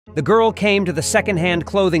The girl came to the second-hand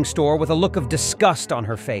clothing store with a look of disgust on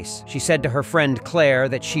her face. She said to her friend Claire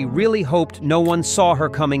that she really hoped no one saw her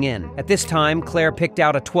coming in. At this time, Claire picked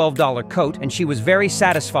out a $12 coat, and she was very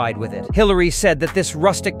satisfied with it. Hillary said that this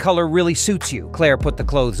rustic color really suits you. Claire put the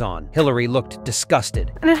clothes on. Hillary looked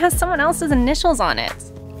disgusted. And it has someone else's initials on it.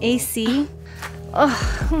 AC? Ugh,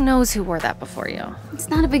 who knows who wore that before you? It's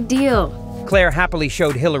not a big deal. Claire happily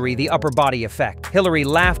showed Hillary the upper body effect. Hillary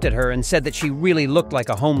laughed at her and said that she really looked like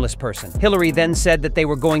a homeless person. Hillary then said that they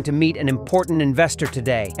were going to meet an important investor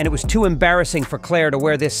today, and it was too embarrassing for Claire to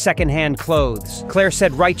wear this second-hand clothes. Claire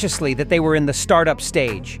said righteously that they were in the startup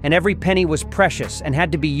stage, and every penny was precious and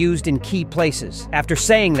had to be used in key places. After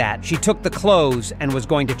saying that, she took the clothes and was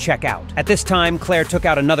going to check out. At this time, Claire took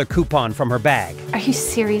out another coupon from her bag. Are you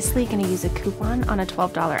seriously going to use a coupon on a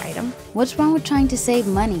 $12 item? What's wrong with trying to save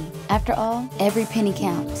money? After all, every penny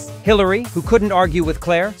counts. Hillary, who couldn't argue with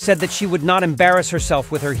Claire, said that she would not embarrass herself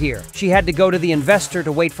with her here. She had to go to the investor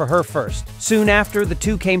to wait for her first. Soon after, the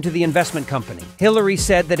two came to the investment company. Hillary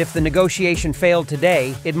said that if the negotiation failed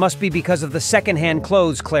today, it must be because of the second-hand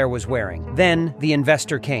clothes Claire was wearing. Then, the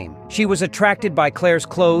investor came. She was attracted by Claire's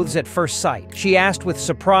clothes at first sight. She asked with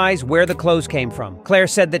surprise where the clothes came from. Claire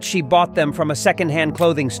said that she bought them from a second-hand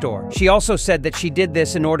clothing store. She also said that she did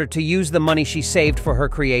this in order to use the money she saved for her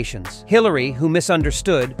creations. Hillary, who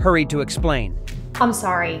misunderstood, hurried to explain. I'm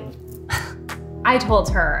sorry. I told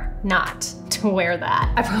her not to wear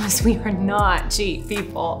that. I promise we are not cheap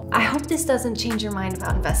people. I hope this doesn't change your mind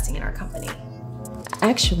about investing in our company.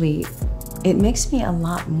 Actually, it makes me a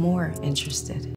lot more interested.